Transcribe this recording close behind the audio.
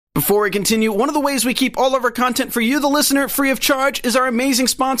Before we continue, one of the ways we keep all of our content for you, the listener, free of charge is our amazing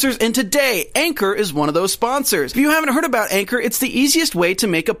sponsors, and today, Anchor is one of those sponsors. If you haven't heard about Anchor, it's the easiest way to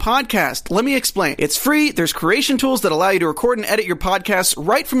make a podcast. Let me explain. It's free, there's creation tools that allow you to record and edit your podcasts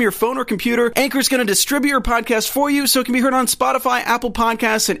right from your phone or computer. Anchor's going to distribute your podcast for you so it can be heard on Spotify, Apple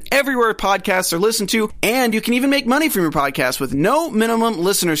Podcasts, and everywhere podcasts are listened to, and you can even make money from your podcast with no minimum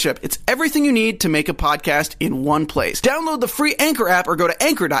listenership. It's everything you need to make a podcast in one place. Download the free Anchor app or go to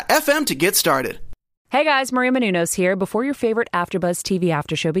anchor.fm to get started. Hey guys, Maria Menounos here. Before your favorite AfterBuzz TV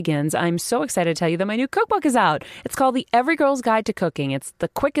after show begins, I'm so excited to tell you that my new cookbook is out. It's called The Every Girl's Guide to Cooking. It's the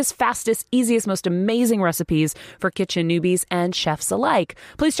quickest, fastest, easiest, most amazing recipes for kitchen newbies and chefs alike.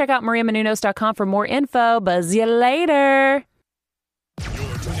 Please check out mariamenounos.com for more info. Buzz you later.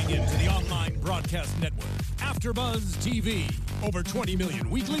 You're tuning in to the online broadcast network, AfterBuzz TV. Over 20 million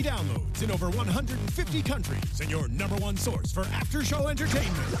weekly downloads in over 150 countries, and your number one source for after-show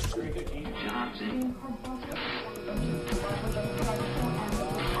entertainment.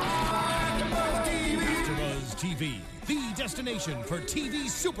 AfterBuzz TV, the destination for TV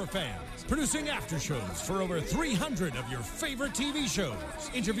superfans. Producing after-shows for over 300 of your favorite TV shows.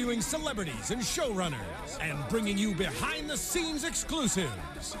 Interviewing celebrities and showrunners. And bringing you behind-the-scenes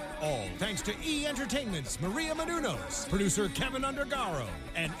exclusives. All thanks to E! Entertainment's Maria Menounos, producer Kevin Undergaro,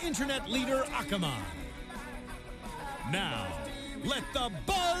 and internet leader Akamai. Now, let the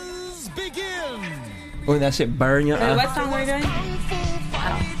buzz begin! Oh, that shit burn your eye. What song are we doing?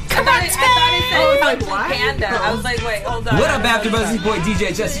 I thought it said Panda. I was like, wait, hold on. What up, AfterBuzz? It's your boy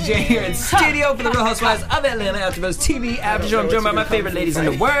DJ Jesse J here in studio for the Real Housewives of Atlanta AfterBuzz TV After Show. I'm joined by my favorite ladies in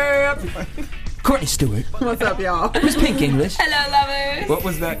the world. Courtney Stewart. What's up, y'all? Miss Pink English. Hello, lovers. What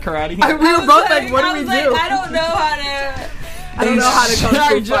was that karate? We were both like, what do we do? I don't know how to. I don't know how to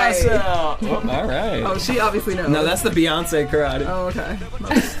coach a fight. Well, all right. Oh, she obviously knows. No, that's the Beyonce karate. Oh, okay.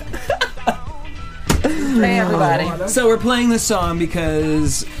 Hey, everybody. So we're playing this song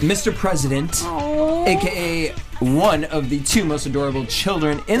because Mr. President, a.k.a. one of the two most adorable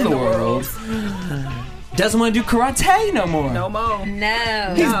children in the world, doesn't want to do karate no more. No more.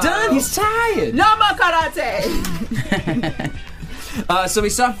 No. He's done. He's tired. No more karate. So we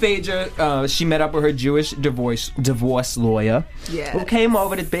saw Phaedra. She met up with her Jewish divorce lawyer, who came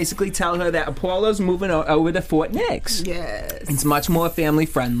over to basically tell her that Apollo's moving over to Fort Dix. Yes. It's much more family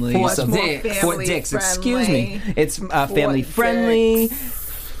friendly. Fort Dix. Excuse me. It's family friendly.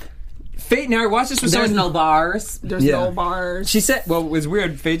 Now, watch this with There's no bars. There's no bars. She said, well, it was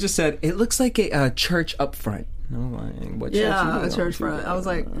weird. Phaedra said, it looks like a church up front. What yeah, a church front. I was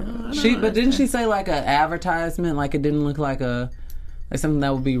like, but didn't she say like an advertisement? Like it didn't look like something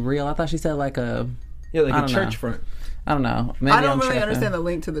that would be real. I thought she said like a church front. I don't know. Maybe I don't really understand the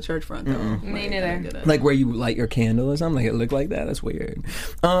link to the church front though. Me neither. Like where you light your candle or something. Like it looked like that. That's weird.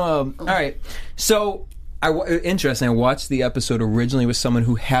 All right. So interesting. I watched the episode originally with someone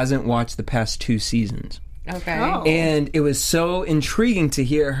who hasn't watched the past 2 seasons. Okay. Oh. And it was so intriguing to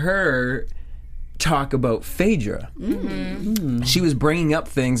hear her talk about Phaedra. Mm-hmm. She was bringing up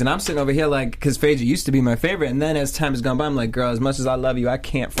things, and I'm sitting over here like, because Phaedra used to be my favorite, and then as time has gone by, I'm like, girl, as much as I love you, I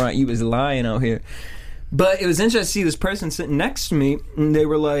can't front you as lying out here. But it was interesting to see this person sitting next to me, and they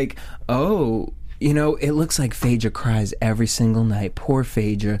were like, oh, you know, it looks like Phaedra cries every single night. Poor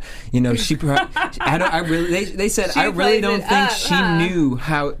Phaedra. You know, she. They said I really don't think she knew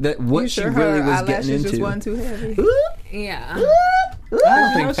what she really was getting into. Just wasn't too heavy. Yeah.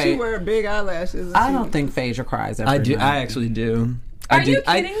 I don't think she wear big eyelashes. I don't think Phaedra cries every night. I actually do. Are you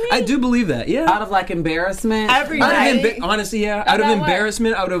kidding me? I do believe that, yeah. Out of like embarrassment? Every night? Honestly, yeah. Out of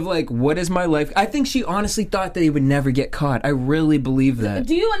embarrassment, out of like, what is my life? I think she honestly thought that he would never get caught. I really believe that.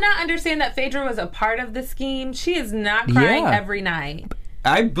 Do you not understand that Phaedra was a part of the scheme? She is not crying every night.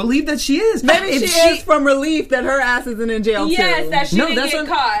 I believe that she is. Maybe she is from relief that her ass isn't in jail too. Yes, that she didn't get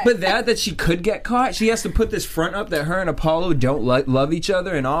caught. But that she could get caught. She has to put this front up that her and Apollo don't love each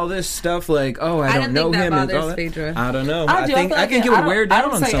other and all this stuff. Like, oh, I don't know him. That bothers Phaedra. I don't know. I think it would wear down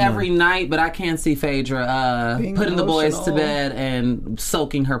on someone. I don't say every night, but I can see Phaedra putting the boys to bed and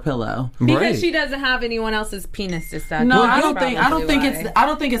soaking her pillow because she doesn't have anyone else's penis to suck. No, I don't think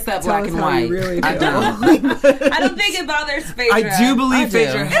it's that black and white. I don't think it bothers Phaedra. I do believe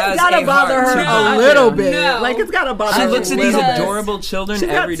Phaedra has gotta bother her a little bit. No. Like it's gotta bother her. She looks at these adorable children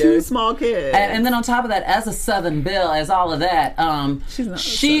every day. She got 2 small kids, and then on top of that, as a Southern Belle, as all of that,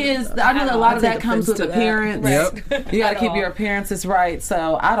 she is. I know that a lot of that comes with appearance. Yep. You got to keep your appearances right.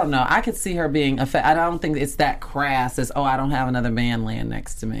 So I don't know. I could see her being I don't think it's that crass as I don't have another man laying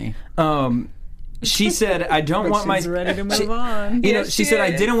next to me. she said, I don't want my... She's ready to move on. You know, she said,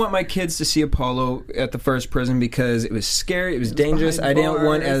 I didn't want my kids to see Apollo at the first prison because it was scary, it was dangerous. I didn't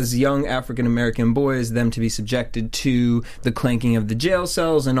want, as young African-American boys, them to be subjected to the clanking of the jail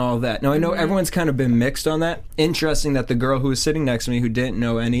cells and all that. Now, I know everyone's kind of been mixed on that. Interesting that the girl who was sitting next to me, who didn't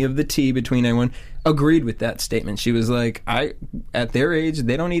know any of the tea between anyone, agreed with that statement. She was like, at their age,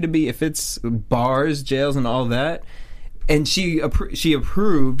 they don't need to be, if it's bars, jails, and all that. And she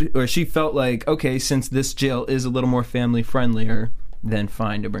approved, or she felt like, okay, since this jail is a little more family friendlier, then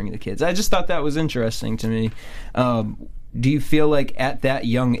fine to bring the kids. I just thought that was interesting to me. Do you feel like at that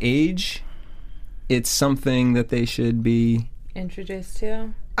young age, it's something that they should be introduced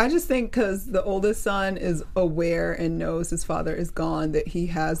to? I just think because the oldest son is aware and knows his father is gone, that he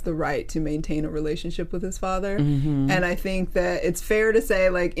has the right to maintain a relationship with his father. And I think that it's fair to say,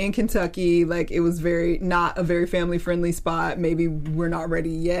 like, in Kentucky, like, it was not a very family-friendly spot. Maybe we're not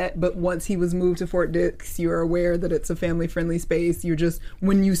ready yet, but once he was moved to Fort Dix, you're aware that it's a family-friendly space. You're just,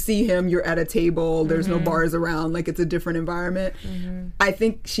 when you see him, you're at a table. There's no bars around. Like, it's a different environment. I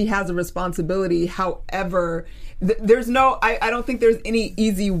think she has a responsibility. However, there's no, I don't think there's any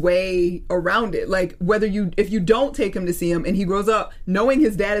easy way around it. Like, if you don't take him to see him and he grows up knowing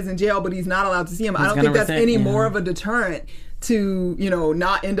his dad is in jail but he's not allowed to see him, I don't think that's any more of a deterrent to,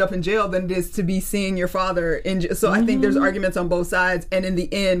 not end up in jail than it is to be seeing your father in jail. So I think there's arguments on both sides, and in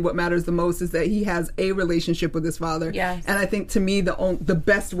the end what matters the most is that he has a relationship with his father. Yes. And I think, to me, the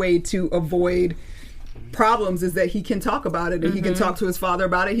best way to avoid problems is that he can talk about it, and he can talk to his father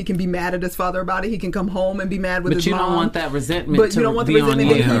about it. He can be mad at his father about it. He can come home and be mad with his mom. But you don't want that resentment. But you don't want the resentment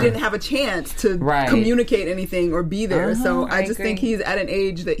that he didn't have a chance to communicate anything or be there. So I just think he's at an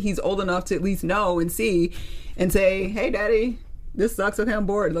age that he's old enough to at least know and see and say, "Hey, Daddy, this sucks. Okay, I'm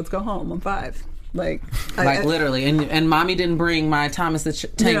bored. Let's go home. I'm 5." Like literally, and mommy didn't bring my Thomas the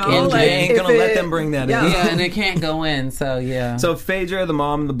Tank Engine. They ain't gonna let them bring that in. Yeah, and it can't go in. So yeah. So Phaedra, the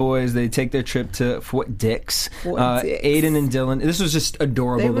mom, and the boys, they take their trip to Fort Dix. Aiden and Dylan. This was just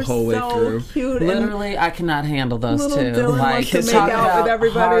adorable the whole way through. Cute. Literally, I cannot handle those two. Dylan wants to make out with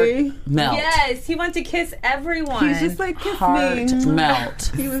everybody. Melt. Yes, he wants to kiss everyone. He's just like, kiss Heart me.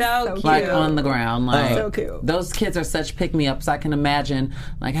 Melt. He was so cute. Like on the ground. Like so cute. Those kids are such pick-me-ups. I can imagine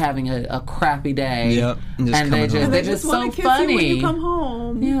like having a crappy day. Yep. And they're just so kiss funny you when you come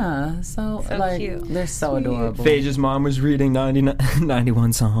home. Yeah, so like cute. They're so adorable. Phaedra's mom was reading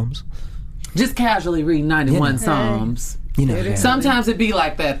 91 Psalms. Just casually reading 91 Psalms. Sometimes it be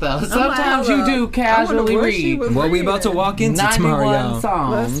like that though. Sometimes you do casually read. What we about to walk into 91 tomorrow, y'all.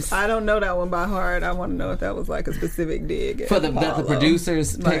 Psalms. I don't know that one by heart. I want to know if that was like a specific dig For the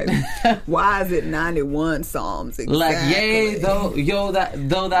producers like, why is it 91 Psalms exactly? Like, yea,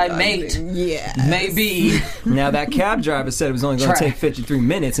 though thy mate may be. Now that cab driver said it was only going to take 53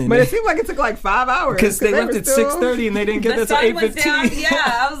 minutes. But it seemed like it took like 5 hours. Because they left at 6:30 and they didn't get there till 8:15.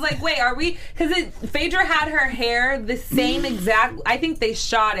 Yeah, I was like, wait, are we? Because Phaedra had her hair the same exact. I think they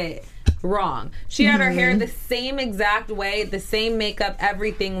shot it wrong. She had her hair the same exact way, the same makeup,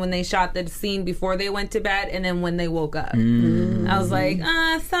 everything when they shot the scene before they went to bed and then when they woke up. I was like,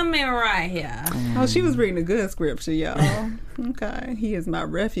 something right here. Oh, she was reading a good scripture, y'all. Okay. He is my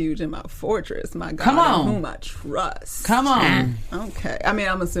refuge and my fortress, my God, Come on. in whom I trust. Come on. Okay. I mean,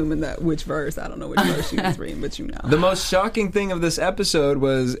 I'm assuming that which verse. I don't know which verse she was reading, but you know. The most shocking thing of this episode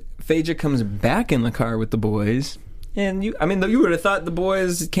was Phaedra comes back in the car with the boys. And you would have thought the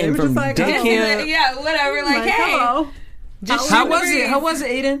boys came from like, daycare. Yeah, whatever. Like, hey, hello. How was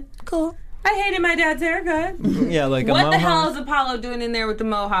it, Aiden? Cool. I hated my dad's haircut. Yeah, like a what mohawk. the hell is Apollo doing in there with the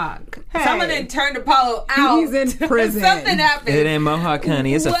mohawk? Hey. Someone had turned Apollo out. He's in prison. Something happened. It ain't mohawk,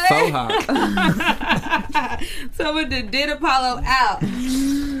 honey. It's a faux hawk. Someone did Apollo out.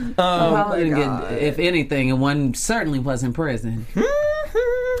 Apollo didn't get, if anything, and one certainly was in prison.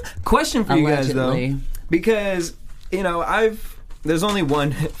 Question for you guys, Allegedly. though. Because, there's only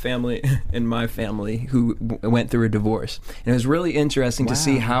one family in my family who went through a divorce. And it was really interesting to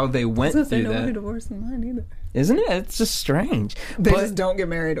see how they went through that. No divorce in mine either. Isn't it? It's just strange. They just don't get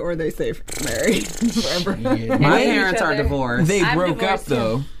married, or they stay married forever. My parents are divorced. They I'm broke up, divorced,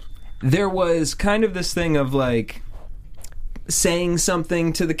 though. There was kind of this thing of, like, saying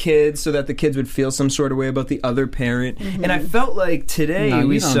something to the kids so that the kids would feel some sort of way about the other parent. And I felt like today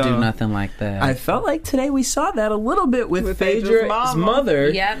we don't saw... do nothing like that. I felt like today we saw that a little bit with Phaedra's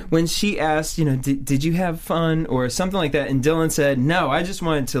mother when she asked, did you have fun or something like that? And Dylan said, no, I just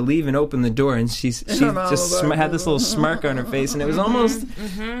wanted to leave and open the door. And she just had this little smirk on her face, and it was almost...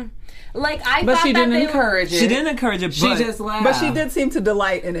 Like, I but thought she that didn't encourage it. She didn't encourage it. She just laughed. But she did seem to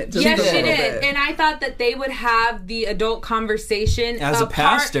delight in it. Just Yes, a she little did. bit. And I thought that they would have the adult conversation As a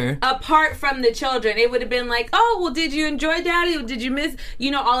pastor. apart from the children. It would have been like, oh, well, did you enjoy Daddy? Did you miss,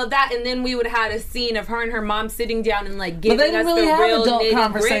 all of that? And then we would have had a scene of her and her mom sitting down and like giving us really the have real adult nitty-gritty.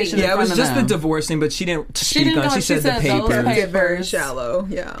 conversation. Yeah, it was in just front the of them. divorcing, but she didn't speak didn't on. know She she said the said those papers. papers. Get very shallow.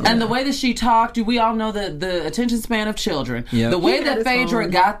 Yeah. And the way that she talked, we all know the attention span of children. Yep. The way He that had his Phaedra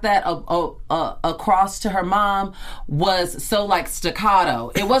phone. got that across to her mom was so like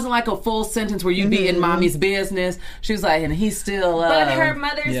staccato. It wasn't like a full sentence where you'd be in mommy's business. She was like, and he's still. But her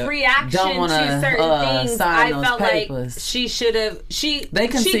mother's reaction don't to wanna, certain things, sign I those felt papers. like she should have. They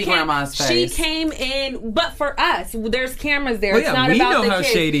can see grandma's face. She came in, but for us, there's cameras there. Well, It's yeah, not we about know the how kids.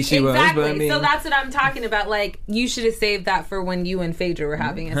 shady she was, exactly. but I mean- So that's what I'm talking about. Like, you should have saved that for when you and Phaedra were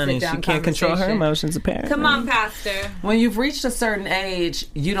having a Honey, sit down she can't control her conversation. emotions, apparently. Come on, Pastor. When you've reached a certain age,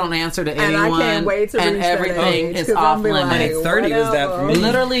 you don't answer to And anyone. I can't wait to and reach that everything age, is 'cause off I'm be like, limits. 30 was that for me.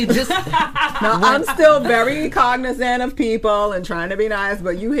 Literally, just Now, I'm still very cognizant of people and trying to be nice,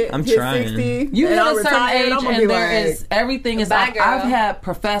 but you hit I'm 60, you and hit I'm a certain retired, age, I'm gonna and be there like, is everything is Bye, like girl. I've had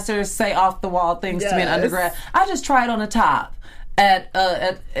professors say off the wall things to me in Yes. undergrad. I just tried on the top. At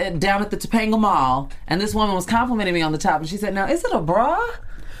down at the Topanga Mall, and this woman was complimenting me on the top, and she said, "Now, is it a bra?"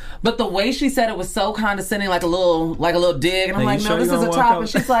 But the way she said it was so condescending, like a little dig, and I'm Are you like, sure "No, this you is a gonna walk top," out? and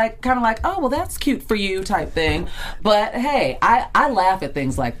she's like, kind of like, "Oh, well, that's cute for you," type thing. But hey, I laugh at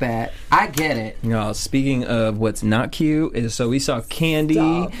things like that. I get it. Speaking of what's not cute, is so we saw Candy,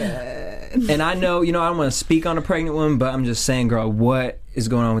 and I know I don't want to speak on a pregnant woman, but I'm just saying, girl, what is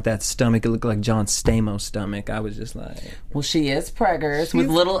going on with that stomach? It looked like John Stamos' stomach. I was just like, well, she is preggers with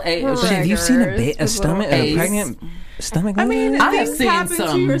little A. have you seen a stomach, a A's. pregnant stomach? I mean, I have things seen happen to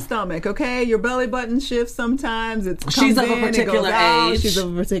some. your stomach, okay? Your belly button shifts sometimes. She's of a it goes particular out. age. She's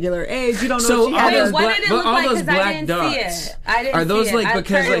of a particular age. You don't know So if she all had those a... What black- did it but look all like? those Because I black didn't dots, see it. I didn't are those see it. like I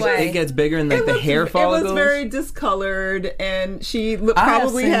because turned like away. it gets bigger and like the hair follicles? It was very discolored, and she I have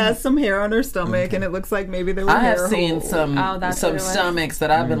probably seen- has some hair on her stomach, and it looks like maybe there were I hair have seen holes. some that's what it was. stomachs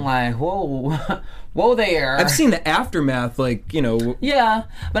that I've been like, whoa, whoa there. I've seen the aftermath, Yeah,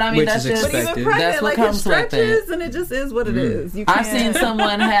 but I mean Which that's is just But even expected. pregnant, that's what like comes it with stretches, it. and it just is what it is. You I've can't- seen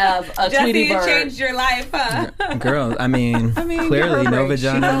someone have a Jesse, Tweety you bird. changed your life, huh? girl. I mean, mean, clearly give her a no break.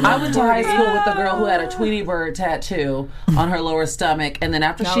 vagina. I went to high school with a girl who had a Tweety bird tattoo on her lower stomach, and then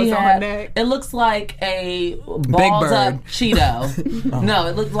after Now she it's on her had, neck. it looks like a balls bird. up Cheeto. No,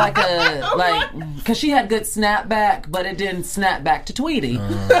 it looked like because she had good snapback, but it didn't snap back to Tweety.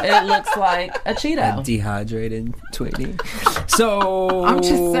 It looks like a Cheeto. Dehydrated Tweety. So I'm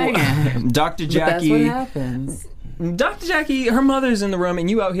just saying. Dr. But that's what Jackie. happens. Dr. Jackie, her mother's in the room, and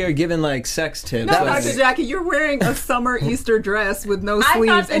you out here giving like sex tips. No, like, Dr. Jackie, you're wearing a summer Easter dress with no thought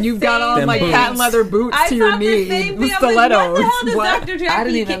sleeves, the and you've got same on like thing. patent leather boots I to your thought the knees same with thing. I was like, stilettos. what the hell does What? Dr. Jackie I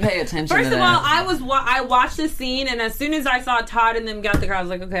didn't even pay attention First to of that. all, I watched the scene, and as soon as I saw Todd and them get out the car, I was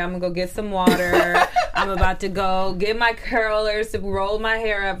like, okay, I'm gonna go get some water. I'm about to go get my curlers to roll my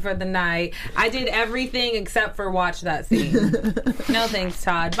hair up for the night. I did everything except for watch that scene. No thanks,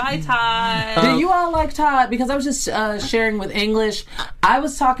 Todd. Bye, Todd. Do you all like Todd? Because I was just sharing with English. I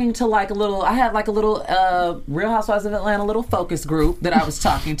was talking to I had like a little Real Housewives of Atlanta little focus group that I was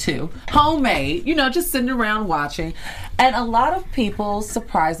talking to. Homemade, just sitting around watching. And a lot of people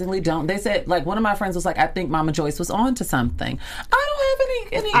surprisingly don't. They said, like, one of my friends was like, I think Mama Joyce was on to something. I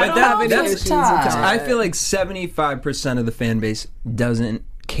don't have any I don't have any problems issues with with Todd. Todd. I feel like 75% of the fan base doesn't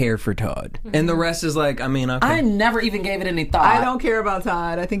care for Todd, and the rest is like, I mean, okay. I never even gave it any thought. I don't care about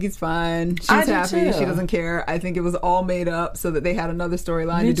Todd. I think he's fine. She's I do happy. too. She doesn't care. I think it was all made up so that they had another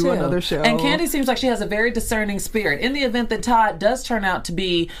storyline to Me do too. another show. And Candy seems like she has a very discerning spirit. In the event that Todd does turn out to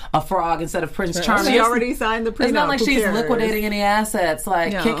be a frog instead of Prince Charming, She already signed the prenup. it's not like Who she's cares? liquidating any assets.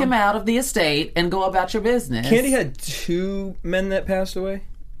 Like, No. kick him out of the estate and go about your business. Candy had 2 men that passed away.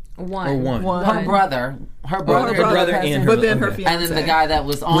 One. Or one. her brother. Her brother, her brother passed and away. her- But then her okay. fiance. And then the guy that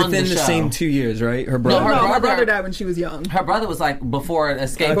was on Within the show. same 2 years, right? Her brother. her No, her brother- brother died when she was young. Her brother was like before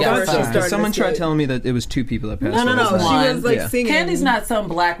Escape Before got she signed. started. Someone tried Escape. telling me that it was 2 people that passed away. No. She One. was like Yeah. singing. Candy's not some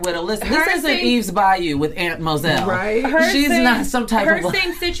Black Widow. Listen, this Her isn't thing- Eve's Bayou with Aunt Moselle. Right. She's not some type her of...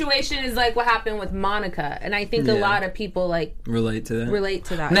 same situation is like what happened with Monica, and I think a Yeah. lot of people like relate to that. relate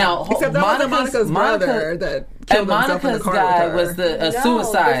to that. Now, Except that was Monica's brother that killed and himself in Monica's the car guy with her. was the No,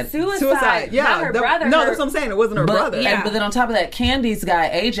 suicide. the Suicide. Yeah. not her brother. No, her- that's what I'm saying. It wasn't her But, brother. but then on top of that, Candy's guy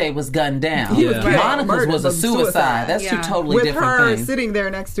AJ was gunned down. He was Yeah. murdered. Monica's Murdered was a suicide. That's Yeah. two totally with different her things. sitting there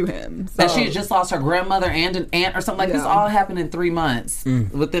next to him. So. And she had just lost her grandmother and an aunt or something like this. Yeah. All happened in 3 months,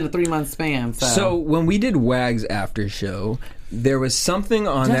 within a 3-month span. So when we did WAG's after show, There was something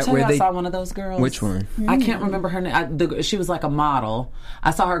on Did I that tell where you they. I saw one of those girls? Which one? I can't remember her name. She was like a model.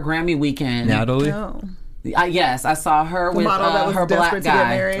 I saw her Grammy weekend. Natalie? No. Yes, I saw her with model that was her black desperate to get guy.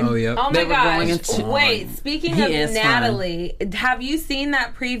 married. Oh, yeah. Oh They my were going gosh. into- Wait, speaking He of is Natalie, have you seen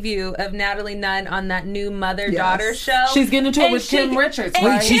that preview of Natalie Nunn on that new mother-daughter Yes. show? She's getting into it And with Kim Richards, and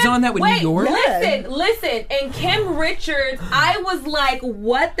right? Wait, she's on that with New York? Listen. And Kim Richards, I was like,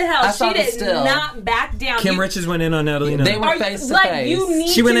 what the hell? I saw She the did still. not back down. Kim You- Richards went in on Natalie Nunn. They were Are you- face to like, face. you need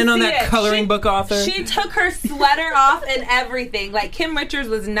She went to in on see that it. coloring book author? She took her sweater off and everything. Like, Kim Richards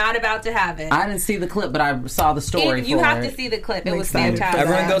was not about to have it. I didn't see the clip, but I saw the story. You for have it. to see the clip. It I'm was excited for fantastic.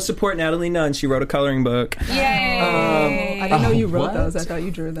 Everyone that. go support Natalie Nunn. She wrote a coloring book. Yay. I didn't know you wrote what? those. I thought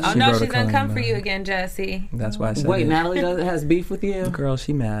you drew them. Oh, She no, wrote a she's gonna coloring come for book. you again, Jesse. That's why I said Wait, it. Natalie has beef with you? Girl,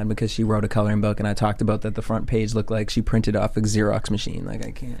 she mad because she wrote a coloring book, and I talked about that the front page looked like she printed off a Xerox machine. Like,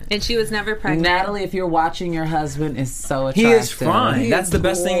 I can't. And she was never pregnant. Natalie, if you're watching, your husband is so attractive. He is fine. He That's is the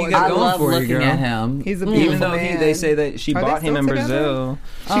best thing you gorgeous. got I going love for you, looking girl. at him. He's a beautiful Even though man. they say that she Are they bought him in still together? Brazil.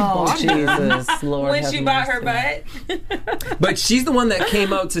 Oh, Jesus, Lord. when have she bought her mercy. butt. But she's the one that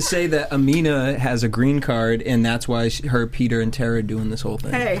came out to say that Amina has a green card, and that's why her, Peter, and Tara are doing this whole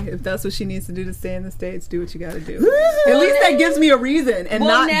thing. Hey, if that's what she needs to do to stay in the States, do what you got to do. At least that gives me a reason, and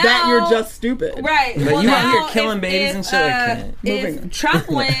Well, not that now- you're just stupid. Right. But well, you out now, here killing babies and shit, I can't. Moving on. If Trump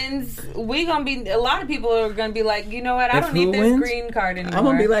wins, we gonna be. A lot of people are gonna be like, you know what? I If don't need who this wins? green card anymore. I'm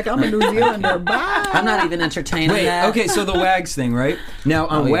gonna be like, I'm a New Zealander. Bye. I'm not even entertaining Wait, that. okay, so the WAGs thing, right? Now,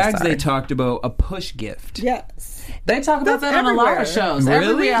 on Oh, yeah, WAGs, sorry. they talked about a push gift. Yes. They talk about That's that on a lot everywhere. of shows. Every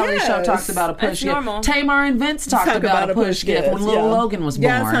Really? reality show Yes. talks about a push That's gift. normal. Tamar and Vince talked Talk about a push gift when little yeah. Logan was born.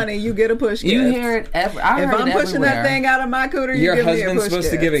 Yes, honey, you get a push gift. You hear it I If heard I'm it pushing everywhere. that thing out of my cooter, you Your give me a husband's push supposed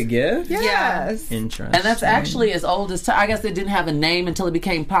to gift. give a gift? Yes. Interesting. And that's actually as old as I guess it didn't have a name until it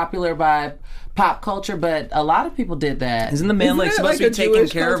became popular by pop culture, but a lot of people did that. Isn't the man Isn't like it supposed to like be a taking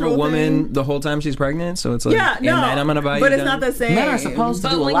Jewish care of a cultural woman thing? the whole time she's pregnant? So it's like, Yeah, no. and then I'm gonna buy you but it's dinner? not the same. Men are supposed to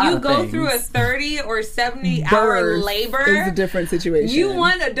But do a when lot you of go things. through a 30 or 70 hour Birth labor, is a different situation. you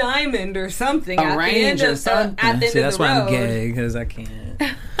want a diamond or something A at the range end or of something. at the end See, of that's the why road. I'm gay, because I can't.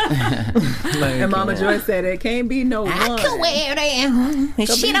 And Mama Joy said it can't be no one.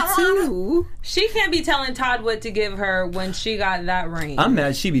 She don't want. Two. She can't be telling Todd what to give her when she got that ring. I'm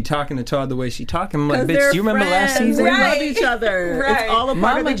mad she be talking to Todd the way she talking. I'm like, 'Cause bitch, they're do you remember last friends. season? They Right. love each other. Right. It's all a part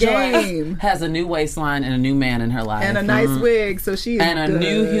Mama of the Joy game. has a new waistline and a new man in her life. And a nice wig, so she's And a good.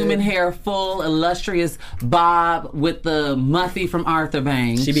 new human hair, full, illustrious bob with the Muffy from Arthur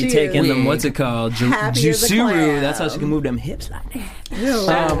Bang. She be She taking is them, what's it called? happy as a Jusuru. clam. That's how she can move them hips like that. Ew.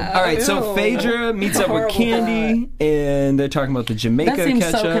 All right, so Ew. Phaedra meets up with Horrible Candy, and they're talking about the Jamaica that seems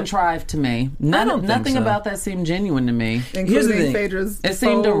ketchup. so contrived to me. I don't think Nothing so. about that seemed genuine to me. Here's the Including thing. Phaedra's It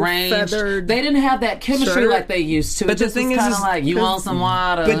seemed faux arranged. feathered They didn't have that chemistry shirt. like they used to. But It the just thing was is kind of like, you want some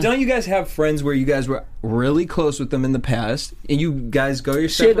water? But don't you guys have friends where you guys were really close with them in the past, and you guys go your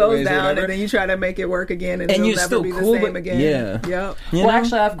separate shit goes ways or down, whatever? and then you try to make it work again, and And it'll you're never still be cool, the same but- again. yeah. Yep. You Well, know?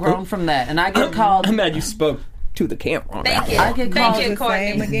 actually, I've grown from that, and I get called. I'm mad you spoke to the camera. on that. Thank you. I get called Thank you, the same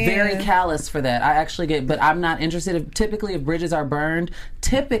Courtney. again. very callous for that. I actually get, but I'm not interested. Typically, if bridges are burned,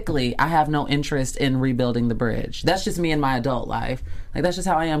 typically I have no interest in rebuilding the bridge. That's just me in my adult life. Like, that's just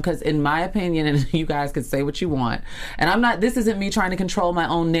how I am. Because in my opinion, and you guys could say what you want, and I'm not. This isn't me trying to control my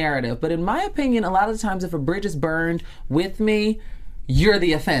own narrative, but in my opinion, a lot of the times, if a bridge is burned with me, you're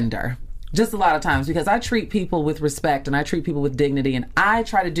the offender. Just a lot of times, because I treat people with respect and I treat people with dignity, and I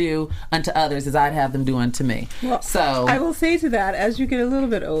try to do unto others as I'd have them do unto me. So I will say to that, as you get a little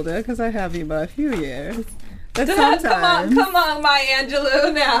bit older, because I have you by a few years, that sometimes Come on, Maya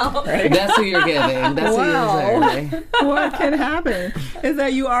Angelou now. that's who you're giving. That's Wow. who you're serving. what can happen is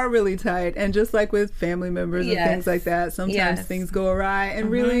that you are really tight, and just like with family members and Yes. things like that, sometimes Yes. things go awry,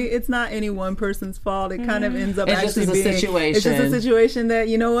 and really it's not any one person's fault. It kind of ends up It actually just is a being situation. It's just a situation that,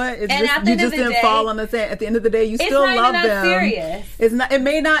 you know what, it's And just, at the you end of just the didn't day, fall on the sand. At the end of the day, you it's still not love even that them. serious. It's not. It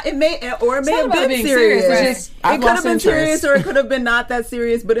may not. It may or it may not have about been being serious. serious, it's just, I've It could have lost been interest. serious, or it could have been not that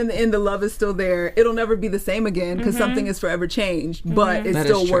serious. But in the end, the love is still there. It'll never be the same again because something is forever changed. But it's That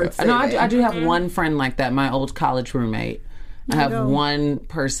still is true. worth No, saving. I do have one friend like that, my old college roommate. I have go. one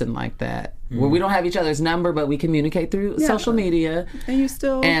person like that where we don't have each other's number, but we communicate through social media. And you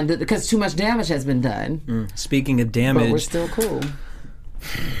still. And because too much damage has been done, Speaking of but we're damage, still cool.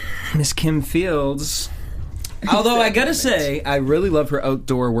 Miss Kim Fields. Although I gotta say, I really love her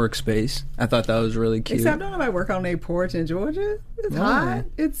outdoor workspace. I thought that was really cute. Except don't nobody work on a porch in Georgia. It's hot.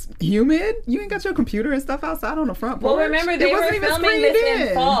 It's humid. You ain't got your computer and stuff outside on the front porch. Well, remember, It they wasn't were even filming screened this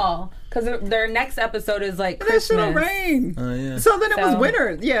in fall because their next episode is like That shit'll Christmas. rain. Oh, yeah. So then it was So-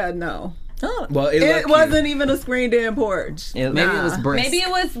 winter. Yeah, no. Oh, well, It wasn't even a screened-in porch. Maybe it was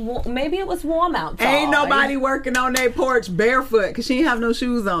brisk. Maybe it was warm outside. Ain't nobody working on their porch barefoot because she ain't have no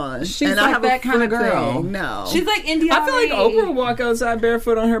shoes on. She's and like I have that kind of foot girl. thing. No, She's like India. I feel like Oprah would walk outside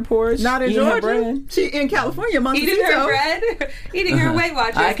barefoot on her porch. not in eating her Georgia. bread. She in California, Montecito. eating her bread, eating her Weight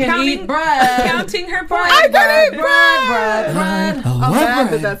Watchers. I can eat bread. Counting her bread. I can eat bread. I'm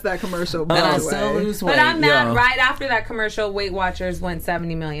mad that that's that commercial. By And I the still way. lose weight. But I'm mad. Yo. Right after that commercial, Weight Watchers went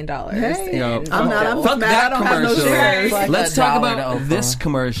 $70 million. Hey, Yo, I'm not. I'm fuck mad. that I don't have no commercial. shares. Like Let's a talk dollar about to Oprah. this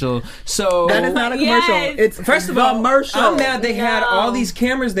commercial. So That is not a commercial. Yes. It's first of all, commercial. I'm mad they had No. all these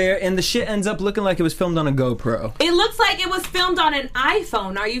cameras there, and the shit ends up looking like it was filmed on a GoPro. It looks like it was filmed on an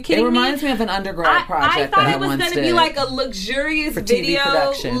iPhone. Are you It kidding reminds me of an undergrad project I thought that it was once going to did. be like a luxurious For TV video,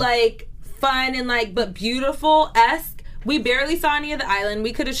 production. like fun and like but beautiful-esque. We barely saw any of the island.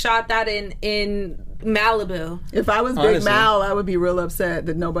 We could have shot that in Malibu. If I was Big Honestly. Mal, I would be real upset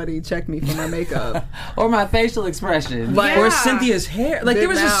that nobody checked me for my makeup. or my facial expression. Like- Or Yeah. Cynthia's hair. Like Big there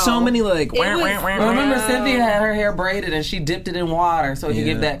was just so Mal. many like. It was- Well, remember, Cynthia had her hair braided and she dipped it in water so it could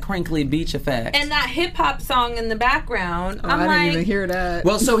give that crinkly beach effect. And that hip-hop song in the background. Oh, I'm I like, didn't even hear that.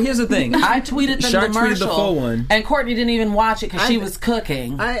 Well, so here's the thing. I tweeted the Shark tweeted commercial, the full one. and Courtney didn't even watch it because she I- was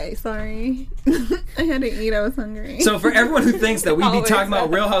cooking. Sorry. I had to eat. I was hungry. So for everyone who thinks that we be Always. talking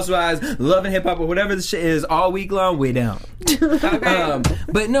about Real Housewives, Love and Hip Hop, or whatever the shit is all week long, way down.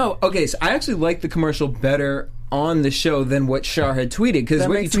 But no, okay. So I actually like the commercial better on the show than what Shar had tweeted, because That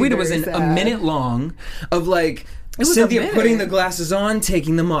what you makes me tweeted was very a sad. minute long of like was a Cynthia minute. putting the glasses on,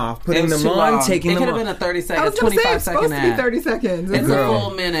 taking them off, It putting was them too on, long. taking It them could have off. been a 30 I second, was going to say 25 it's second supposed to be ad. 30 seconds. It's isn't a it? full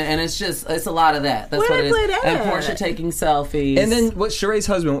minute, and it's a lot of that. That's Where what did it I play is. that And at? Portia taking selfies. And then what Sheree's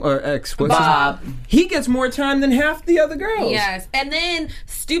husband or ex, what's Bob. he gets more time than half the other girls. yes. And then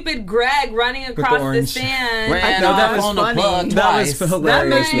stupid Greg running across the orange. sand. ran No, off that was on the funny. plug That was twice. hilarious. That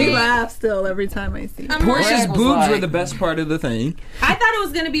makes me Right. laugh still every time I see it. Portia's Greg was boobs were like- the best part of the thing. I thought it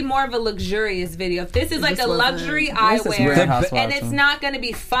was going to be more of a luxurious video. If this is like This a wasn't. luxury This is Real eyewear, Housewives. and it's not going to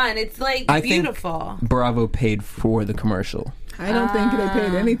be fun. It's like I think beautiful. Bravo paid for the commercial. I don't think they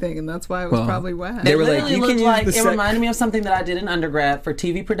paid anything, and that's why it was Well, probably whack. they It were like, literally you can looked use like the it sec- reminded me of something that I did in undergrad for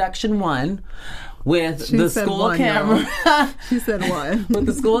TV Production 1 with She the said school one, camera. She said one. With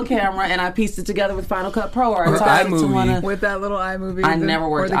the school camera, and I pieced it together with Final Cut Pro. Or I Or tried to iMovie. wanna- With that little iMovie. I never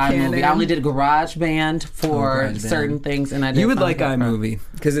worked or the iMovie. Canon. I only did GarageBand for GarageBand. certain things, and I did. You would Final like Cut Pro. iMovie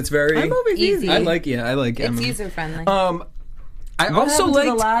because it's very. iMovie's easy. Easy. I like It's iMovie. user friendly. I What also happened to the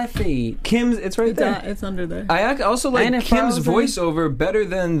liked live feed. Kim's. It's right there. It's under there. I also like Ain't it Kim's frozen? voiceover better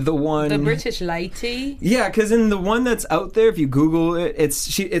than the one. the British lighty. Yeah, because in the one that's out there, if you Google it,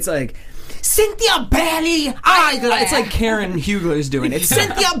 it's like Cynthia Bailey eyeglass. It's like Karen Hugler's doing it.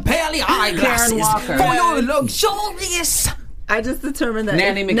 Cynthia Bailey eyeglasses Walker. for your luxurious. I just determined that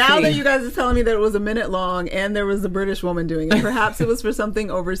Nanny now McPhee. that you guys are telling me that it was a minute long and there was a British woman doing it, perhaps it was for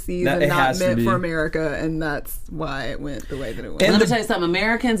something overseas That and it not has to meant be. for America, and that's why it went the way that it went. And Let me the- tell you something.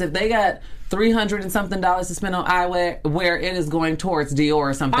 Americans, if they got $300 and something to spend on eyewear, where it is going towards Dior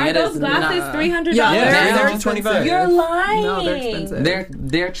or something. Are It those is glasses not- $300? Yeah, Yeah, they're $325. expensive. You're lying. No, they're expensive.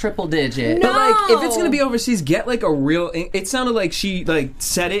 They're triple digit. But like, if it's No. gonna be overseas, get like a real. It sounded like she like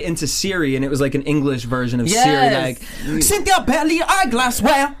set it into Siri, and it was like an English version of Yes. Siri, like Cynthia Bailey eyeglass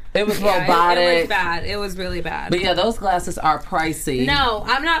wear. It was Yeah, robotic. it was bad. It was really bad. But yeah, those glasses are pricey. No,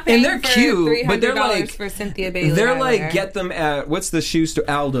 I'm not paying And they're for cute, but they're $300 like for Cynthia Bailey. They're like eyewear. get them at what's the shoe store?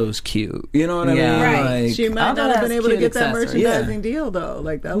 Aldo's cute. You know what I Yeah. mean? Right. Like, She might Although not have been that's able to cute get that accessories. merchandising deal though.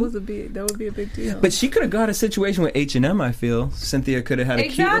 Like that would be a big deal. but she could have got a situation with H&M. I feel Cynthia could have had a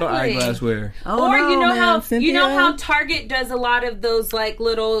cute little Exactly. eyeglass wear. Oh, Or no, you know man, how Cynthia? Target does a lot of those like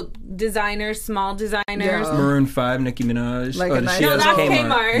little designers, small designers. Yeah. Maroon 5, Nicki Minaj. Like Oh, a nice- she No, has that's Kmart.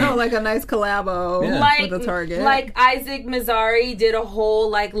 Kmart. No, like a nice collabo Yeah. with a Target. Like Isaac Mazzari did a whole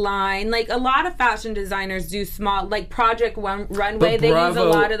like line. Like a lot of fashion designers do small, like Project Runway. They use a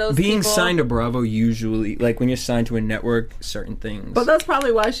lot of those. being people. signed to Bravo usually, like when you're signed to a network, certain things. But that's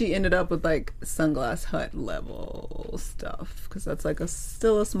probably why she ended up with like Sunglass Hut level stuff, because that's like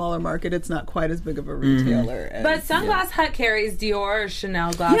still a smaller market. It's not quite as big of a retailer. As, But Sunglass Hut carries Dior or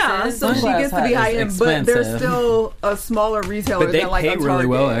Chanel glasses. yeah, so she Sunglass gets to Hut be is high end, but they're expensive. still a smaller retailer But they than like pay a really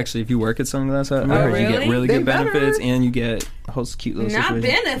well, Target. actually. If you work at Sunglass Hut, I heard you get really? really They good better. benefits, and you get whole cute little Not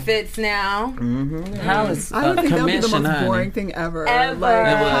situation. benefits now. How is I don't think that would be the commission, most honey? boring thing ever. Ever.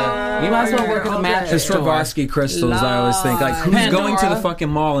 You might as well work at a mattress The store. Swarovski crystals, I always think. Like, who's going to the Pandora. fucking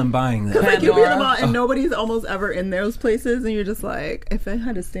mall and buying them? Like you read Pandora. about and nobody's almost ever in those places, and you're just like, if I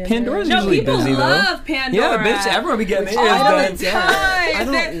had to stand Pandora's there. No, usually people busy, though. love Pandora. Yeah, bitch, everyone be getting it. all done. the time. I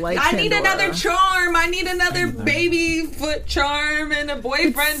don't like I need Pandora. another charm. I need another baby foot charm and a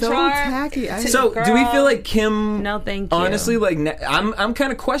boyfriend It's so charm. tacky. So, do we feel like Kim? No, thank you. Honestly, like I'm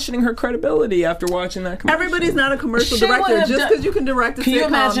kind of questioning her credibility after watching that commercial. Everybody's not a commercial She would director. have Just done- because you can direct a Can you sitcom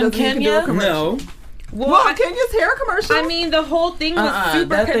imagine doesn't mean you can do a Kenya? commercial. No. Well, Kenya's hair commercial. I mean, the whole thing was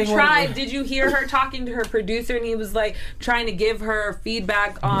super that thing contrived. would've- Did you hear her talking to her producer, and he was like trying to give her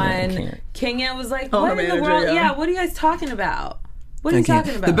feedback on can't. Kenya? Was like, Oh, what her in the manager, world? yeah. Yeah, what are you guys talking about? What are you Okay.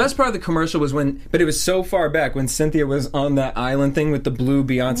 talking about? The best part of the commercial was but it was so far back when Cynthia was on that island thing with the blue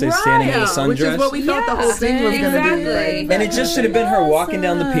Beyonce standing in the yeah, which sundress. is what we thought the whole thing was going to be. Exactly. Like, And it just should have been her walking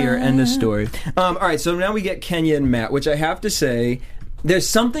down the pier. End of story. All right, so now we get Kenya and Matt, which I have to say, there's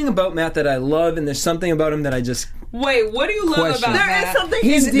something about Matt that I love, and there's something about him that I just Wait, what do you love Question. about there that? is something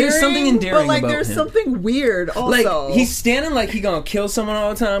There's endearing, something endearing but like about there's him. something weird also. like. He's standing like he gonna kill someone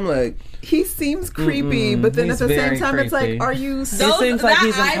all the time. Like he seems creepy, but then at He's the same very time, it's creepy. like, are you? He seems like that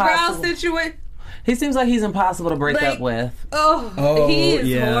he's eyebrow impossible. situation. He seems like he's impossible to break Like- up with. Oh, he is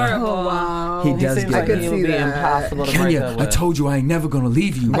yeah. horrible. Oh wow, He does Seems get like could he see would be that. impossible to break Kenya, up I with. told you I ain't never gonna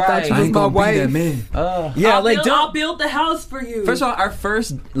leave you. Right. you I ain't was my gonna be that wife. man. Yeah, I'll like build, I'll don't. build the house for you. First of all, our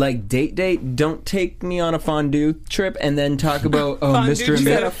first like date, don't take me on a fondue trip and then talk about Mr. and You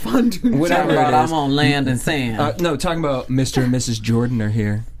said a Mrs. fondue. Whatever Talking about it is. I'm on land and sand. No, talking about Mr. and Mrs. Jordan are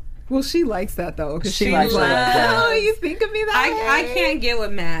here. Well, she likes that though, because She she's likes like, that. oh, you think of me that way? I can't get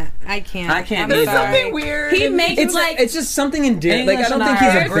with Matt. I can't. I can't I'm either. There's sorry. something weird. He makes It's like it's just something endearing. Like I don't think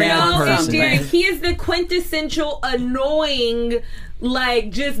he's a English and bad Irish person. something. He is the quintessential annoying, like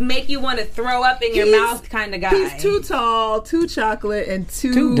just make you want to throw up in your He's- mouth kind of guy. He's too tall, too chocolate, and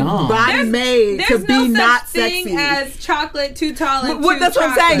Too dumb. body made to There's be no such not thing sexy. as chocolate too tall and What, too that's what I'm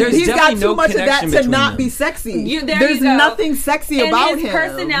chocolate. saying. There's He's got definitely too no much of that connection to between not them. be sexy. There There's you go. nothing sexy And about his him.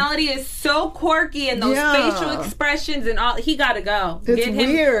 personality is so quirky, and those Yeah. facial expressions and all. He gotta go. It's Get him,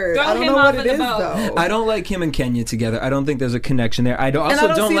 weird. Throw I don't him know off what of it the is boat. though. I don't like him and Kenya together. I don't think there's a connection there. I and also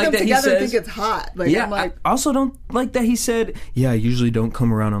I don't see like them that he together and says. think it's hot. Like Yeah, I'm like, I also don't like that he said, "Yeah, I usually don't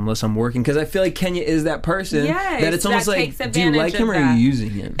come around unless I'm working," because I feel like Kenya is that person Yes, that it's almost that like, takes do you like advantage him of or are that. you using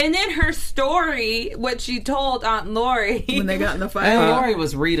him? And then her story, what she told Aunt Lori. when they got in the fight. And Lori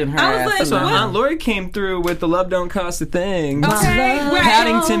was reading her I was ass like, So off. what? Aunt Lori came through with the love don't cost a thing. Okay, right.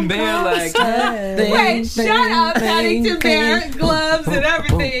 Paddington Bear, like Wait, shut up, Paddington Bear, gloves and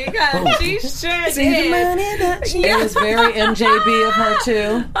everything. She sure did. It was very MJB of her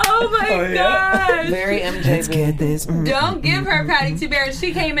too. Oh my gosh. Very MJB. let's get this. Don't give her Paddington Bear.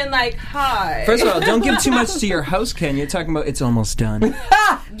 She came in like, hi. First of all, don't give too much to your house, Kenya. Talking about it's almost done.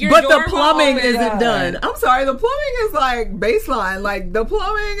 Your But the doorbell plumbing is isn't done. I'm sorry, the plumbing is like baseline. Like the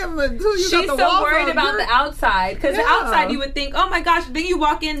plumbing until you She's got the so walls worried up, about you're- the outside because the Yeah. outside you would think, oh my gosh. Then you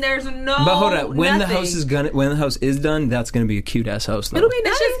walk in, there's no. But hold up, when the nothing. house is done, that's gonna be a cute ass house. Though. It'll be It's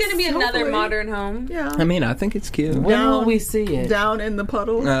nice. just gonna be another hopefully. modern home. Yeah. I mean, I think it's cute. When will we see it? Down in the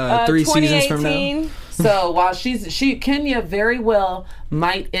puddle. 3 seasons from now. 2018. So while Kenya very well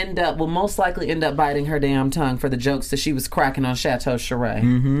will most likely end up biting her damn tongue for the jokes that she was cracking on Chateau Charest.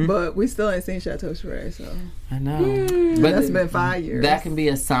 Mm-hmm. But we still ain't seen Chateau Charest, so I know. But that's been 5 years. that can be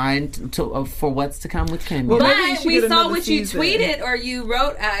a sign for what's to come with Kenya. Well, maybe you But should we get saw another what you season. tweeted or you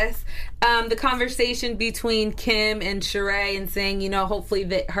wrote us, the conversation between Kim and Sheree and saying, hopefully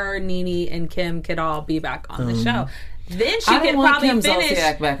that her, Nene, and Kim could all be back on the show. Then she I could don't want probably Kim finish.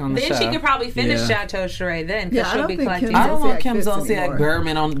 Zolciak back on the then show. she could probably finish Yeah. Chateau Sheree then because Yeah, I she'll don't be think collecting. Kim I don't want Zolciak Kim fits Zolciak anymore.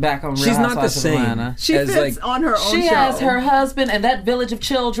 Berman back on Real She's not the Housewives of same. Atlanta. She as, fits like- on her own She show. has her husband and that village of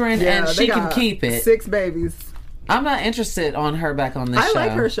children, Yeah, and they she can got keep it. 6 babies. I'm not interested on her back on this I show.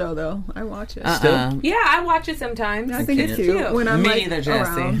 like her show though. I watch it. Yeah, I watch it sometimes. I think it's cute. When I'm Me like neither, Jesse.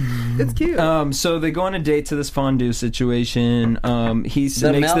 around. It's cute. So they go on a date to this fondue situation. He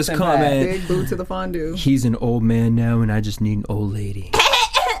The makes this melting comment. Big boot to the fondue. He's an old man now, and I just need an old lady.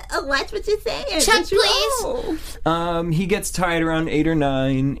 Watch what you're saying. Chuck, please. He gets tired around 8 or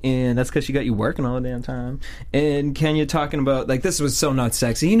 9, and that's because she got you working all the damn time. And Kenya talking about, like, this was so not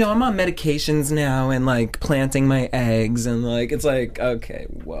sexy. I'm on medications now and, like, planting my eggs. And, like, it's like, okay,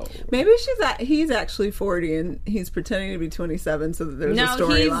 whoa. Maybe he's actually 40 and he's pretending to be 27 so that there's a No,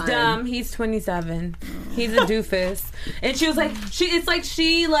 he's storyline. dumb. He's 27. He's a doofus. And she was like, it's like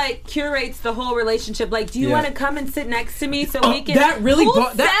she like curates the whole relationship. Like, do you want to come and sit next to me so we can? That really Who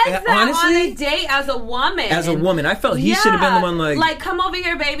bought that. says that Honestly, on a date as a woman. As a woman, I felt he should have been the one like come over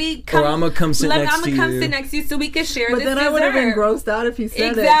here, baby. Come, or I'm gonna come sit next to you. I'm gonna come sit next to you so we can share But this then I would have been grossed out if he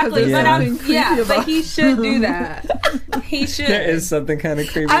said exactly. it. But but he should do that. He should. There is something kind of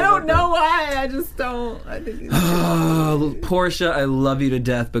creepy. I don't know why. I just don't. I think. Oh, Portia, I love you to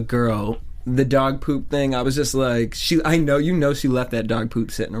death, but girl, the dog poop thing, I was just like, I know she left that dog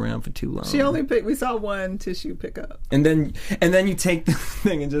poop sitting around for too long. She only we saw one tissue pickup. And then you take the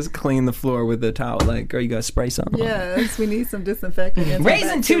thing and just clean the floor with a towel. Like, girl, you gotta spray something. Yes, we need some disinfectant.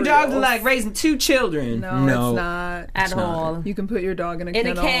 Raising 2 dogs is like raising 2 children. No, it's not at all. You can put your dog in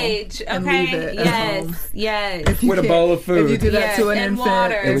a cage, and leave it at home. Yes. With a bowl of food. If you do that to an infant,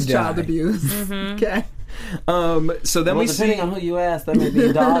 water. it's It would child die. abuse. Okay. So then we depending see on who you ask, that may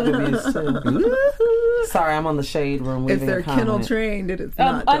be dog abuse too. Sorry, I'm on the shade room. If they're a comment. kennel trained, it is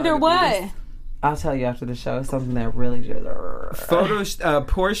not under dog what? abuse. I'll tell you after the show. It's something that really just. photos.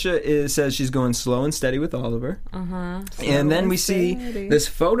 Portia says she's going slow and steady with Oliver. And then we see this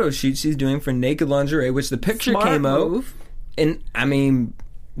photo shoot she's doing for Naked Lingerie, which the picture Smart came move. out. And I mean,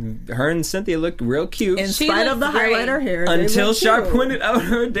 her and Cynthia looked real cute. In spite of the highlighter hair. Until Sharp cute. pointed out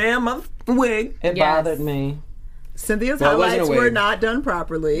her damn wig. It bothered me. Cynthia's Well, it wasn't highlights a wig. were not done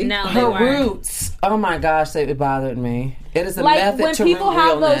properly. No, they Her weren't. roots. Oh my gosh, it bothered me. It is a Like method when to people root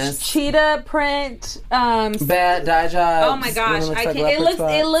have realness. those cheetah print. Bad dye jobs. Oh my gosh, when I like can't. leopard It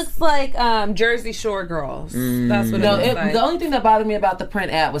spots. looks like Jersey Shore girls. That's what No, it looks like. the only thing that bothered me about the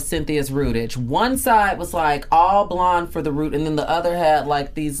print ad was Cynthia's rootage. One side was like all blonde for the root, and then the other had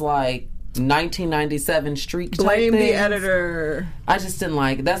like these like 1997 streak type Blame the things. editor. I just didn't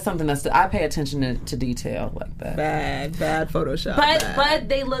like. That's something I pay attention to detail like that. Bad Photoshop. But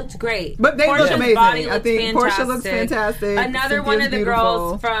they looked great. But they Portia's look amazing. body I looked think Portia looks fantastic. fantastic. Another one Cynthia's of the beautiful.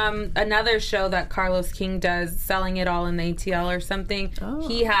 girls from another show that Carlos King does, Selling It All in the ATL or something.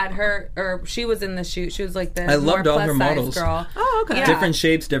 He had her, or she was in the shoot. She was like the I loved all more her plus-size models. girl. Oh, okay. Yeah. Different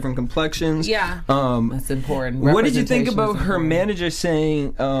shapes, different complexions. Yeah. That's important. What did you think Representation about is her important. manager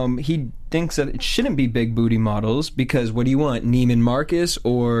saying he thinks that it shouldn't be big booty models because what do you want, Neiman Marcus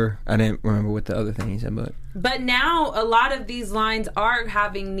or I didn't remember what the other thing he said, But now a lot of these lines are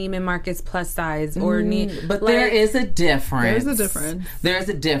having Neiman Marcus plus size or But there is a difference. There's a difference. There's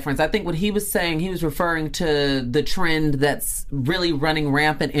a difference. I think what he was saying, he was referring to the trend that's really running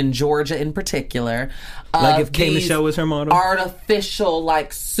rampant in Georgia in particular. like if K. These Michelle was her model. Artificial,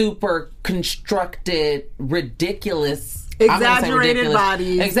 like super constructed, ridiculous. I'm gonna say Exaggerated ridiculous.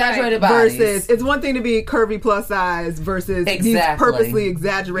 bodies. Exaggerated bodies. Versus, it's one thing to be curvy plus size versus these Exactly. purposely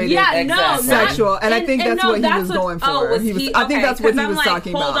exaggerated Yeah, no, sexual. And I think that's what he was going for. Oh, was He was- he, I think okay, that's what 'cause he was I'm like,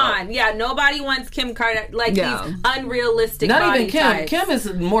 talking hold about. on. Yeah, nobody wants Kim Kardashian, like Yeah. these unrealistic Not body even Kim. types. Kim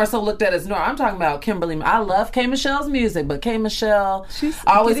is more so looked at as normal. I'm talking about Kimberly. I love K. Michelle's music, but K. Michelle,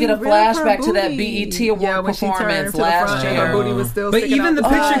 I always get a getting rid of her flashback to that booty. BET award Yeah, when she turned performance to the last front, year. her booty was still But sticking even the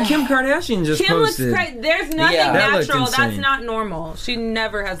out picture Kim Kardashian just Kim looks posted. great. There's nothing Yeah. That looked natural. That's insane. not normal. She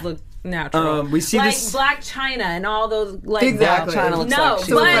never has looked natural. We see like this- Black China and all those like Exactly. China looks no, like she's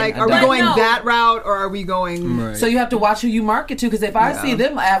So but, it's like, are we but going no. that route or are we going... Right. So you have to watch who you market to, because if I Yeah. see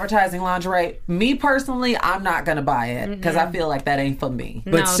them advertising lingerie, me personally, I'm not going to buy it because I feel like that ain't for me.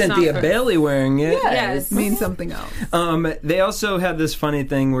 but No, it's Cynthia not for- Bailey wearing it. Yes. means something else. They also had this funny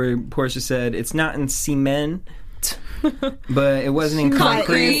thing where Portia said it's not in cement, but it wasn't in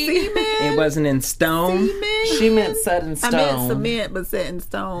concrete. It wasn't in stone. She meant set in I stone. meant cement, but set in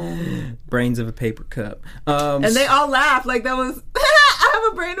stone. Brains of a paper cup. And they all laughed like that was... I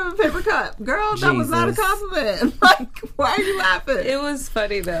have a brain of a paper cup. Girl, that was not a Jesus. compliment. Like, why are you laughing? It was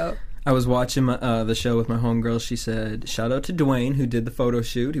funny though. I was watching the show with my homegirl. She said, shout out to Dwayne who did the photo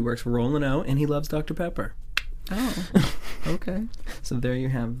shoot. He works for Rolling Out and he loves Dr. Pepper. Oh, okay. So there you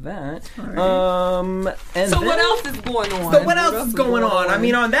have that. All And So then- what else is going on? So what else is going on? I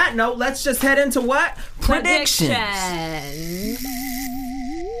mean, on that note, let's just head into what? Predictions. Predictions.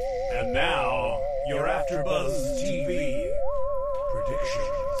 And now, your AfterBuzz TV predictions.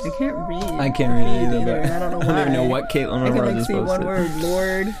 I can't read. I can't read it either, but I don't know I don't even why. know what Caitlin I can Monroe like just see one posted. word,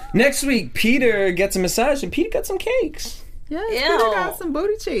 Lord. Next week, Peter gets a massage and Peter got some cakes. Yes, Ew. Peter got some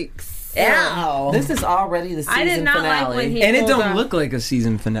booty cheeks. Ow. This is already the season I did not finale. like when he And it pulled don't up. look like a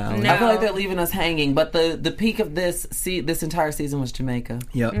season finale. No. I feel like they're leaving us hanging, but the peak of this entire season was Jamaica.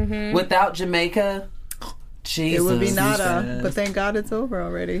 Yep. Mm-hmm. Without Jamaica, Jesus. It would be nada, sad. but thank God it's over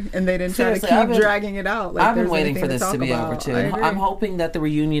already. And they didn't try to Seriously, keep I've been- dragging it out. Like I've been there's waiting for anything this to talk be about. over too. I agree. I'm hoping that the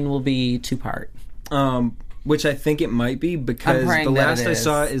reunion will be 2-part. which I think it might be because praying the that last it I is.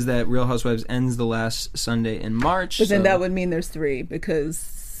 saw is that Real Housewives ends the last Sunday in March. But then so- that would mean there's 3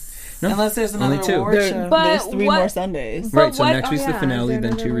 because Unless there's another only 2. award show. But there's 3 what- more Sundays. But Right, so what- next week's the finale,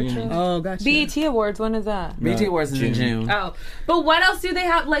 then 2 reunions. Oh, gotcha. BET Awards, when is that? BT Awards is in June. Oh, but what else do they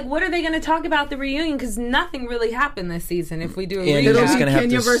have? Like, what are they going to talk about the reunion? Because nothing really happened this season. If we do a Yeah, It'll Just reunion, be gonna have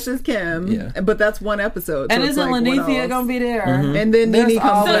Kenya to versus Kim, Yeah. but that's one episode. And so it's isn't like, what Lanithia else? going to be there? And then There's Nene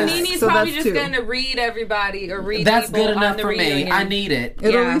comes so always- back. Nene's so probably that's just 2. going to read everybody or read. That's people good enough on the for me. reunion. I need it.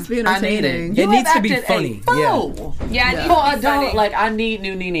 It'll Yeah. at least be I need entertaining. it. It You needs have to be acted funny. a Yeah. fool. Yeah, I need For to be adult, funny. like I need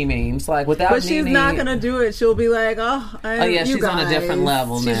new Nene memes. Like without But she's Nene, not gonna do it. She'll be like, "Oh, yeah, you she's on a guys." different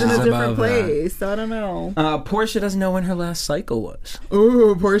level She's now. in a She's different above that. place. So I don't know. Portia doesn't know when her last cycle was.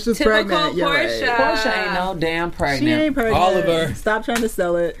 Ooh, Portia's Typical pregnant. You're right. Portia. Portia ain't no damn pregnant. She ain't pregnant. Oliver. Stop trying to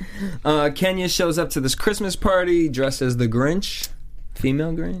sell it. Kenya shows up to this Christmas party dressed as the Grinch.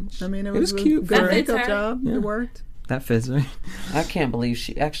 Female Grinch. I mean, it was was a cute. good for her. fits makeup her. job. Yeah. It worked. That fits her. I can't believe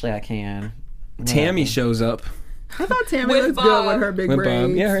she. Actually, I can. Tammy shows up I thought Tammy With looked Bob. good with her big with braids.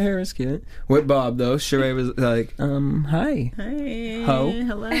 Bob. Yeah, her hair is cute. With Bob though, Sheree was like, hi. Hey. Ho.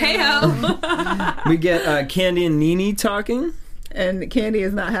 Hello. Hey ho. We get Candy and Nene talking. And Candy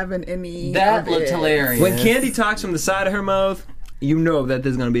is not having any. That of looked it. hilarious. When Candy talks from the side of her mouth, you know that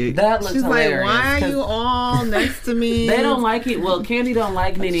there's gonna be. that looked She's like, hilarious. "Why are 'cause you all next to me?" They don't like it. Well, Candy don't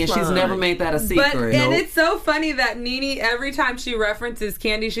like Nene, and she's fine. never made that a But secret. and it's so funny that Nene, every time she references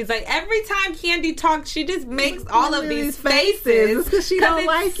Candy, she's like, every time Candy talks, she just makes all of these faces. It's because she don't it's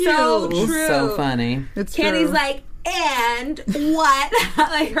like you. so It's true. so funny. It's Candy's true. like, and what?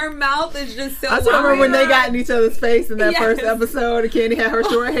 Like her mouth is just so. I still remember when they got in each other's face in that Yes. first episode, and Candy had her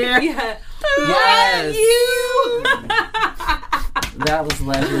short hair. Yeah. Yes. You. That was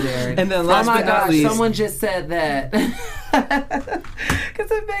legendary. And then last oh my but not gosh, least- someone just said that.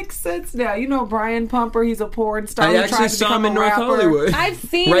 Because it makes sense now. You know Brian Pumper, he's a porn star. I who actually tried to saw become him in a North rapper. Hollywood. I've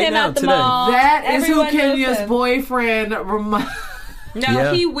seen Right him now, at the today. mall. That is Everyone who knows Kenya's him. boyfriend No,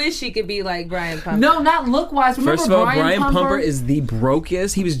 Yeah. he wish he could be like Brian Pumper. No, not look-wise. Remember First of all, Brian Pumper is the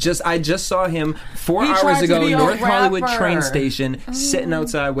brokest. He was I just saw him 4 He hours tried to ago be in a North Hollywood rapper. train station, sitting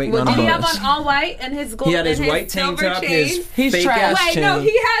outside waiting Well, on a did he have bus. on all white and his gold? He had his and white tank silver top, chain? his He's fake trash. ass Wait, chain. no,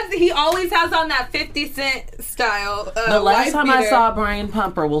 he always has on that 50 Cent style. The last wife time I beater. saw Brian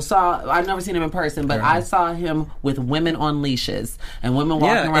Pumper, I've never seen him in person, but I saw him with women on leashes and women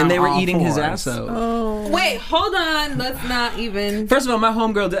walking around and they were all eating his fours. ass out. Wait, hold on. Let's not even. First of all, my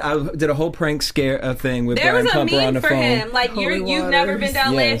homegirl did a whole prank scare thing with There Brian was a Pumper on meme the for phone. him. Like Holy you've never waters. been to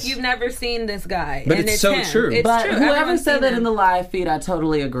LA Yes. if you've never seen this guy. But and it's so him. true. It's But true. whoever Everyone's said seen that him. in the live feed, I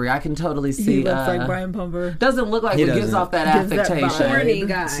totally agree. I can totally see. He looks like Brian Pumper. Doesn't look like He it gives doesn't. off that Gives that affectation. vibe. corny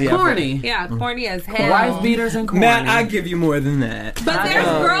guy. Yeah. Corny. Yeah, corny as hell. Wife beaters and corny. Matt, I give you more than that. But there's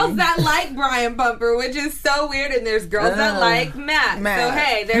know. girls that like Brian Pumper, which is so weird, and there's girls that like Matt. So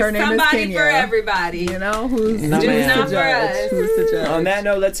hey, Her there's name is somebody Kenya. for everybody. You know who's No, who's man. to Not for judge? us. Who's to judge? On that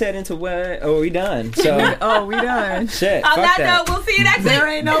note, let's head into where. Oh, we done. So Oh, we done. shit. On fuck that note, we'll see you next There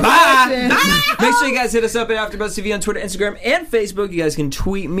week. ain't no Bye. question. Make sure you guys hit us up at AfterBuzz TV on Twitter, Instagram, and Facebook. You guys can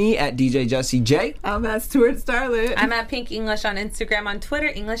tweet me at DJ Jesse J. I'm at Stuart Starlet. I'm at Pink English on Instagram, on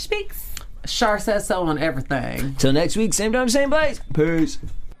Twitter, English Speaks. Char says so on everything. Till next week, same time, same place. Peace.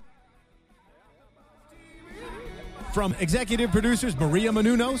 From executive producers Maria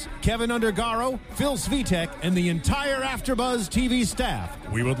Menounos, Kevin Undergaro, Phil Svitek, and the entire AfterBuzz TV staff,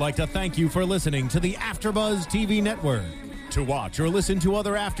 we would like to thank you for listening to the AfterBuzz TV network. To watch or listen to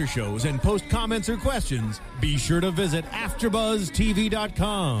other after shows and post comments or questions, be sure to visit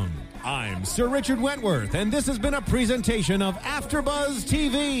AfterBuzzTV.com. I'm Sir Richard Wentworth, and this has been a presentation of AfterBuzz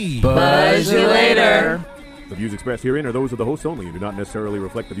TV. Buzz you later. The views expressed herein are those of the hosts only and do not necessarily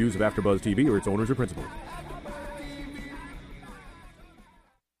reflect the views of AfterBuzz TV or its owners or principals.